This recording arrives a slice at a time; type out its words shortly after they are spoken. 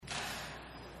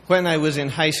When I was in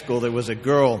high school, there was a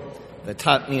girl that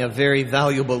taught me a very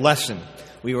valuable lesson.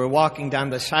 We were walking down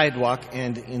the sidewalk,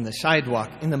 and in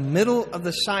the middle of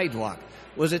the sidewalk,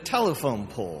 was a telephone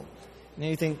pole. And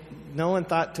you think, no one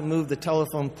thought to move the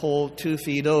telephone pole 2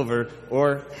 feet over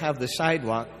or have the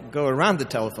sidewalk go around the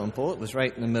telephone pole. It was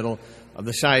right in the middle of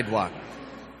the sidewalk.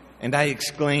 And I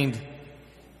exclaimed,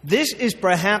 "This is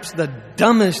perhaps the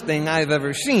dumbest thing I've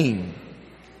ever seen.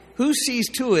 Who sees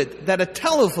to it that a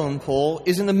telephone pole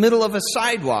is in the middle of a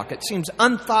sidewalk? It seems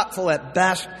unthoughtful at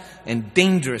best and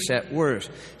dangerous at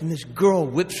worst." And this girl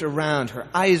whips around. Her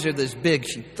eyes are this big.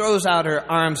 She throws out her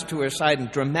arms to her side in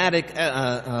dramatic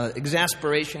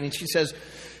exasperation. And she says,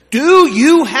 "Do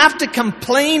you have to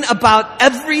complain about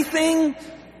everything?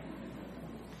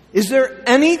 Is there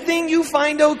anything you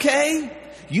find okay?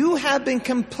 You have been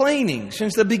complaining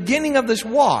since the beginning of this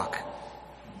walk."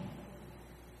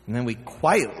 And then we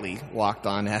quietly walked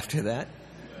on after that.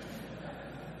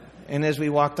 And as we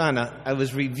walked on, I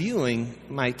was reviewing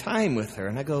my time with her.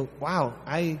 And I go, wow,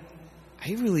 I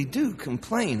really do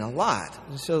complain a lot.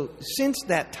 And so since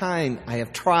that time, I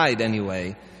have tried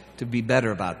anyway to be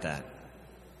better about that.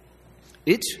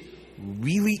 It's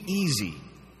really easy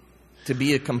to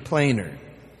be a complainer.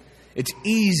 It's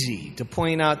easy to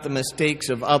point out the mistakes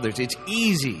of others. It's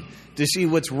easy to see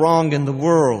what's wrong in the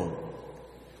world.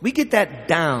 We get that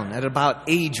down at about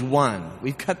age 1.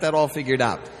 We've got that all figured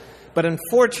out. But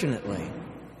unfortunately,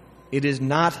 it is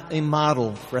not a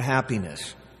model for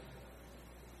happiness.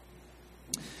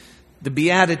 The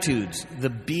Beatitudes,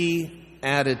 the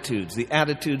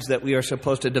attitudes that we are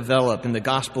supposed to develop in the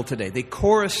gospel today, they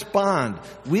correspond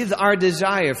with our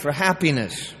desire for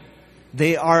happiness.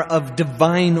 They are of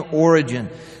divine origin.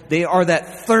 They are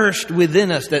that thirst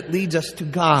within us that leads us to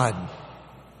God,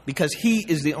 because He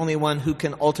is the only one who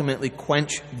can ultimately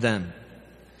quench them.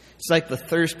 It's like the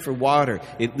thirst for water.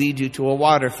 It leads you to a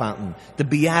water fountain. The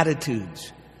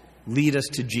Beatitudes lead us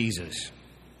to Jesus.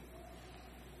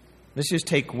 Let's just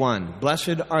take one.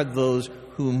 Blessed are those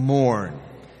who mourn.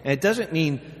 And it doesn't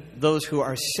mean those who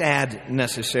are sad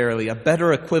necessarily. A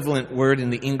better equivalent word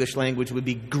in the English language would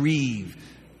be grieve.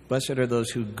 Blessed are those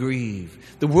who grieve.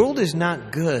 The world is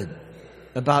not good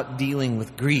about dealing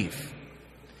with grief.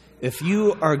 If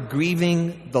you are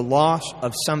grieving the loss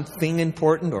of something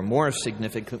important, or more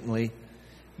significantly,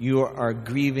 you are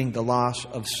grieving the loss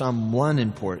of someone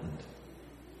important,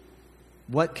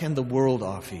 what can the world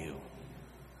offer you?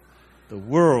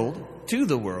 To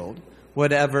the world,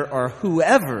 whatever or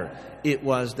whoever it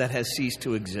was that has ceased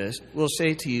to exist will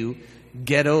say to you,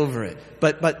 get over it.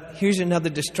 But here's another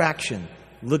distraction.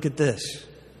 Look at this.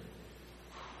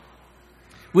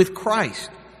 With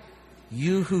Christ,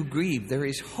 you who grieve, there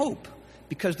is hope,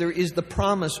 because there is the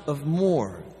promise of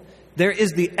more. There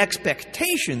is the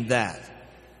expectation that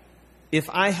if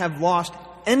I have lost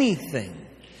anything,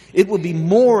 it will be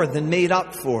more than made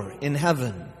up for in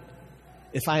heaven.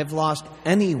 If I have lost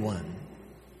anyone,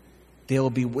 they will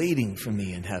be waiting for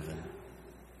me in heaven.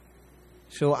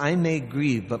 So I may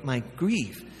grieve, but my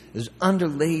grief is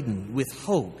underladen with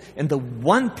hope. And the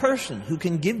one person who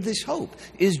can give this hope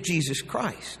is Jesus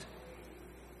Christ.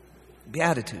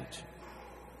 Beatitudes.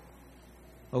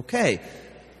 Okay.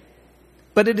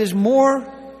 But it is more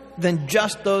than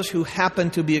just those who happen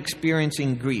to be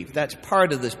experiencing grief. That's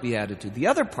part of this beatitude. The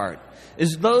other part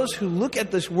is those who look at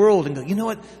this world and go, you know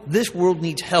what? This world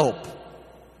needs help.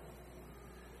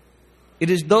 It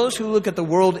is those who look at the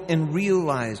world and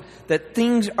realize that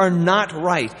things are not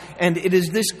right. And it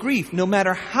is this grief, no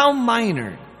matter how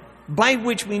minor, by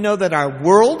which we know that our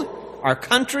world, our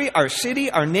country, our city,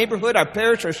 our neighborhood, our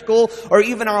parish, our school, or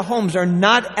even our homes are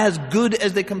not as good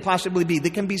as they can possibly be.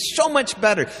 They can be so much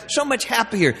better, so much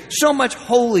happier, so much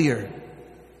holier.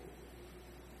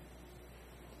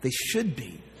 They should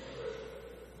be.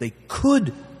 They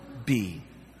could be,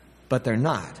 but they're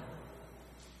not.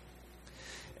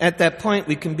 At that point,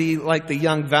 we can be like the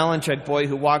young Valencheck boy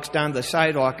who walks down the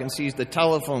sidewalk and sees the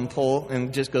telephone pole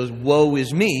and just goes, woe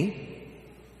is me.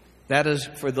 That is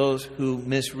for those who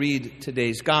misread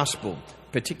today's gospel,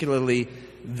 particularly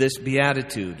this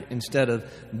beatitude. Instead of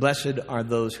blessed are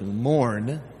those who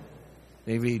mourn,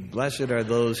 they read blessed are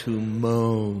those who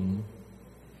moan.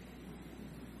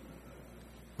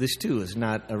 This too is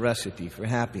not a recipe for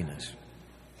happiness.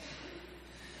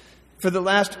 For the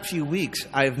last few weeks,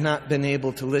 I have not been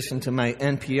able to listen to my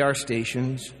NPR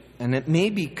stations, and it may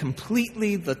be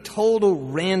completely the total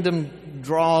random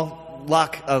draw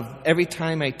luck of every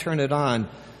time I turn it on.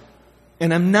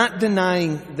 And I'm not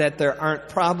denying that there aren't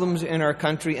problems in our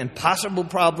country and possible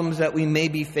problems that we may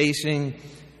be facing,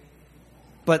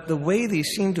 But the way they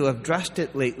seem to have dressed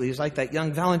it lately is like that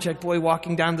young Valencheck boy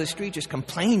walking down the street just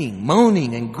complaining,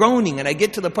 moaning, and groaning. And I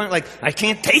get to the point like, I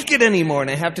can't take it anymore,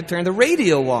 and I have to turn the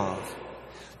radio off.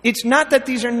 It's not that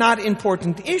these are not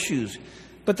important issues,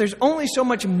 but there's only so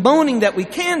much moaning that we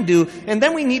can do, and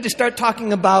then we need to start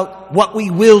talking about what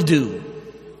we will do.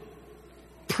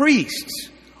 Priests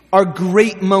are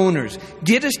great moaners.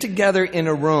 Get us together in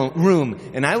a room,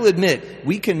 and I will admit,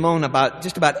 we can moan about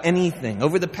just about anything.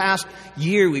 Over the past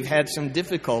year, we've had some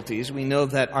difficulties. We know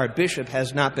that our bishop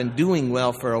has not been doing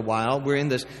well for a while. We're in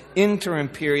this interim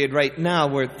period right now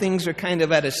where things are kind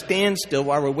of at a standstill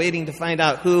while we're waiting to find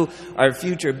out who our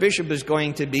future bishop is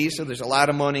going to be. So there's a lot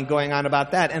of moaning going on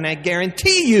about that. And I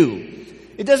guarantee you,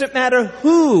 it doesn't matter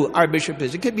who our bishop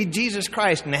is. It could be Jesus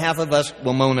Christ, and half of us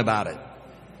will moan about it.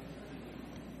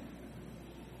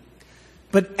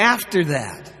 But after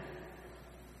that,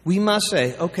 we must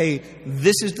say, okay,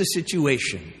 this is the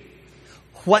situation.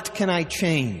 What can I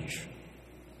change?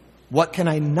 What can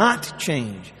I not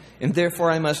change? And therefore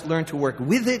I must learn to work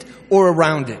with it or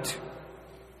around it.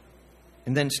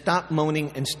 And then stop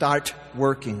moaning and start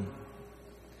working.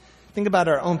 Think about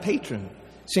our own patron,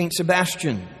 Saint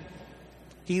Sebastian.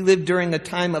 He lived during a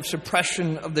time of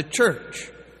suppression of the church.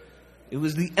 It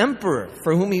was the emperor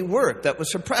for whom he worked that was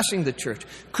suppressing the church.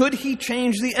 Could he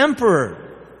change the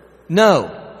emperor?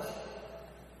 No.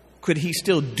 Could he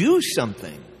still do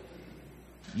something?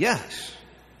 Yes.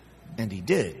 And he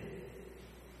did.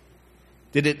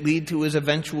 Did it lead to his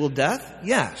eventual death?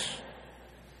 Yes.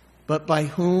 But by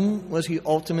whom was he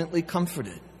ultimately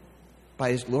comforted?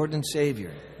 By his Lord and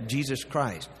Savior, Jesus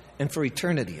Christ, and for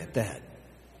eternity at that.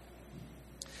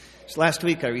 Last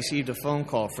week I received a phone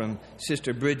call from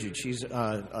Sister Bridget. She's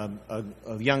a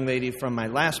young lady from my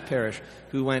last parish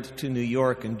who went to New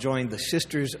York and joined the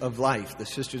Sisters of Life. The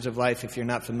Sisters of Life, if you're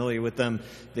not familiar with them,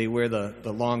 they wear the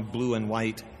long blue and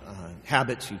white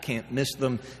habits. You can't miss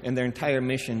them. And their entire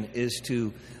mission is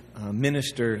to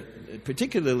minister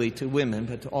particularly to women,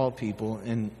 but to all people,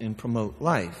 and promote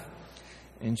life.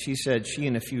 And she said she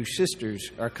and a few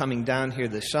sisters are coming down here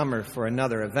this summer for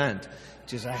another event.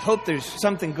 She says, I hope there's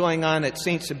something going on at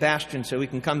St. Sebastian so we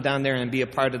can come down there and be a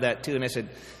part of that too. And I said,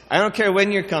 I don't care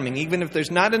when you're coming. Even if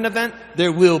there's not an event,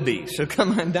 there will be. So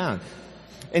come on down.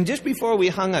 And just before we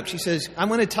hung up, she says, I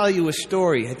want to tell you a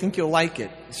story. I think you'll like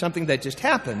it. Something that just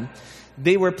happened.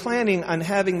 They were planning on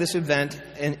having this event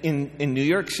in New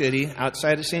York City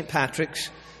outside of St. Patrick's.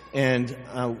 And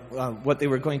what they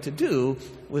were going to do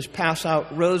was pass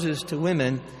out roses to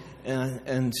women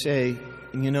and say,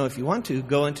 you know, if you want to,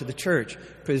 go into the church,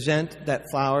 present that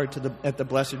flower at the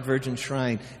Blessed Virgin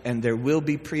Shrine, and there will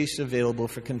be priests available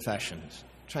for confessions,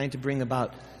 trying to bring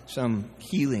about some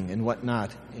healing and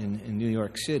whatnot in New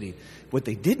York City. What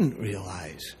they didn't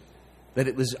realize, that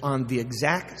it was on the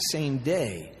exact same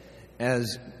day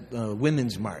as the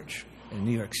Women's March in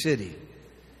New York City.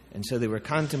 And so they were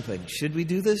contemplating, should we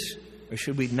do this or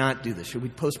should we not do this? Should we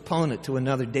postpone it to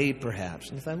another day perhaps?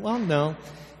 And they thought, well, no.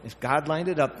 If God lined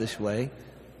it up this way,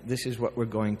 this is what we're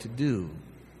going to do.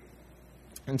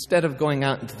 Instead of going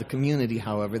out into the community,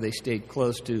 however, they stayed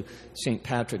close to St.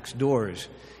 Patrick's doors.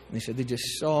 And they said they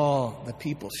just saw the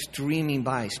people streaming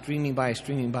by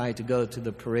to go to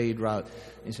the parade route.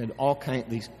 They said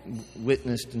they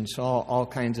witnessed and saw all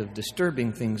kinds of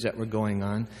disturbing things that were going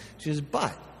on. She says,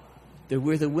 but there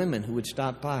were the women who would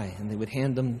stop by and they would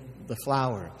hand them the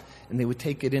flower and they would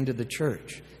take it into the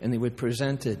church and they would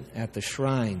present it at the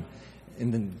shrine.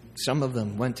 And then some of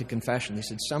them went to confession. They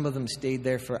said some of them stayed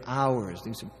there for hours.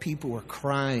 They said people were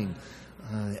crying.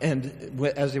 And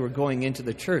as they were going into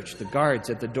the church, the guards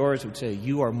at the doors would say,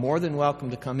 you are more than welcome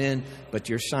to come in, but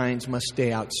your signs must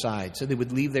stay outside. So they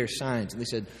would leave their signs. And they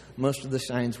said most of the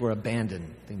signs were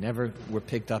abandoned. They never were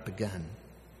picked up again.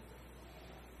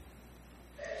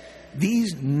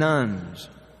 These nuns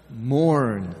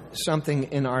mourn something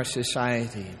in our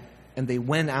society, and they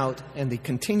went out and they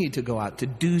continued to go out to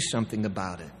do something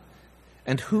about it.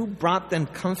 And who brought them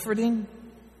comforting?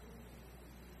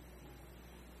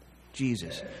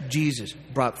 Jesus. Jesus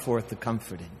brought forth the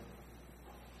comforting.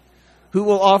 Who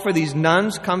will offer these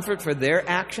nuns comfort for their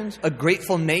actions? A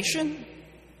grateful nation?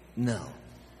 No.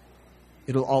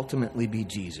 It'll ultimately be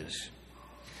Jesus.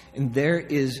 And there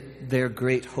is their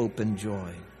great hope and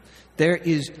joy. There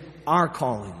is our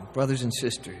calling, brothers and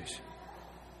sisters.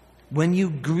 When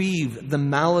you grieve the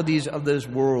maladies of this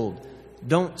world,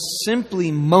 don't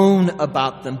simply moan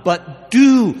about them, but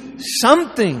do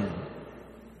something.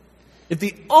 If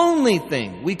the only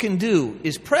thing we can do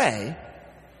is pray,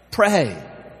 pray.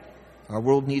 Our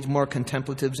world needs more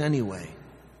contemplatives anyway.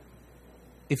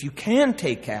 If you can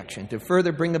take action to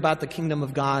further bring about the kingdom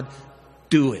of God,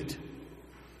 do it.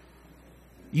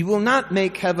 You will not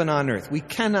make heaven on earth. We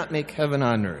cannot make heaven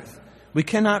on earth. We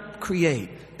cannot create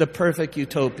the perfect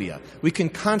utopia. We can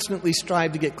constantly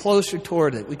strive to get closer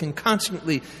toward it. We can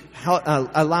constantly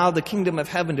allow the kingdom of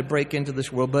heaven to break into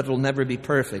this world, but it will never be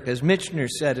perfect. As Michener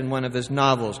said in one of his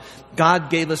novels, God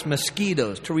gave us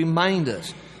mosquitoes to remind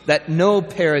us that no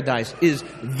paradise is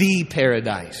the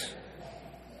paradise.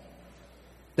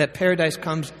 That paradise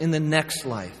comes in the next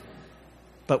life.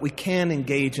 But we can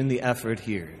engage in the effort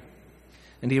here.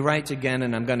 And he writes again,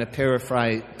 and I'm going to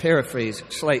paraphrase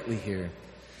slightly here.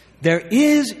 There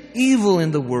is evil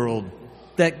in the world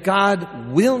that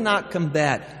God will not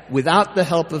combat without the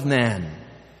help of man.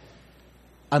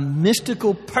 A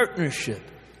mystical partnership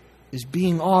is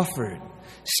being offered,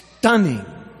 stunning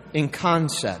in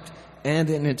concept and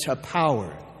in its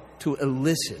power to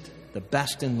elicit the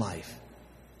best in life.